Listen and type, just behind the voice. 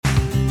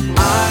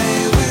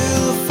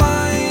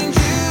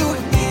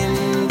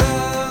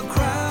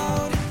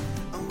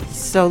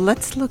So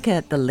let's look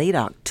at the late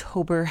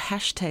October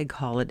hashtag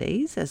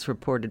holidays as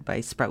reported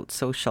by Sprout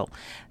Social.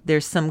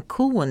 There's some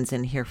cool ones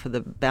in here for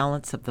the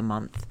balance of the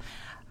month.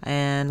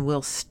 And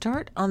we'll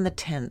start on the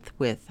 10th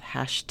with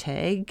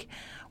hashtag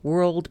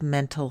World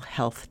Mental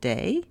Health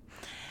Day.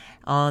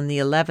 On the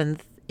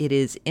 11th, it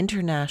is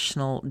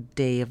International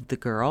Day of the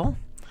Girl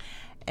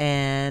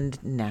and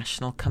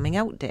National Coming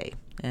Out Day.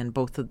 And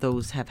both of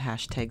those have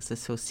hashtags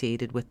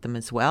associated with them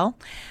as well.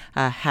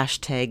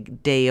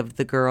 Hashtag Day of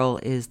the Girl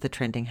is the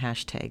trending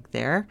hashtag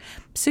there.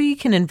 So you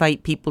can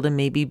invite people to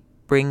maybe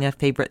bring a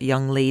favorite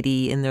young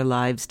lady in their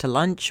lives to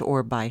lunch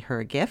or buy her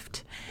a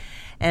gift.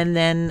 And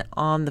then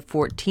on the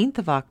 14th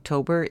of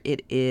October,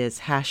 it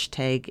is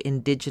hashtag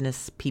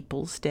Indigenous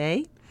Peoples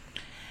Day.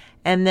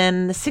 And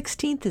then the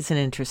 16th is an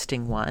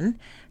interesting one,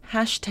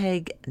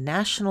 hashtag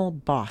National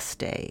Boss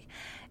Day.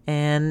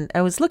 And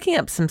I was looking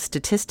up some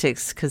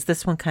statistics because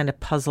this one kind of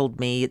puzzled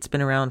me. It's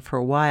been around for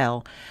a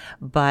while.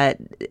 But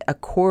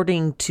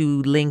according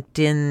to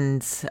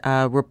LinkedIn's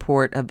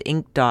report of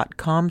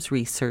Inc.com's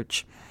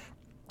research,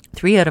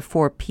 3 out of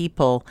 4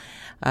 people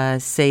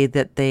say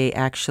that they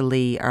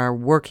actually are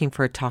working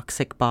for a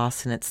toxic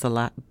boss and it's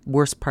the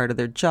worst part of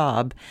their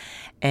job.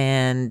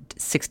 And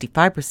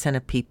 65%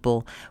 of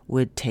people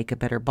would take a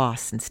better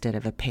boss instead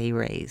of a pay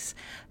raise.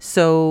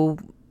 So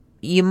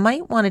you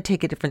might want to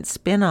take a different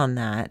spin on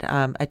that.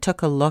 I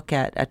took a look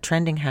at a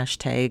trending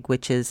hashtag,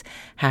 which is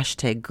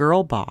hashtag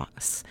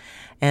girlboss,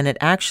 and it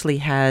actually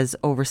has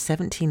over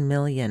 17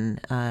 million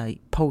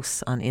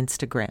posts on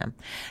Instagram.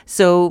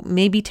 So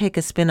maybe take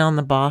a spin on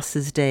the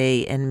Boss's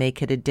Day and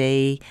make it a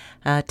day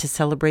to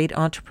celebrate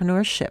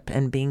entrepreneurship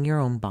and being your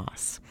own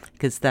boss,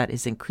 because that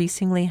is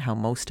increasingly how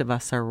most of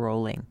us are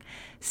rolling.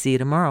 See you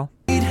tomorrow.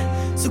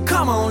 So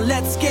come on,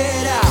 let's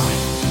get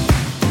out.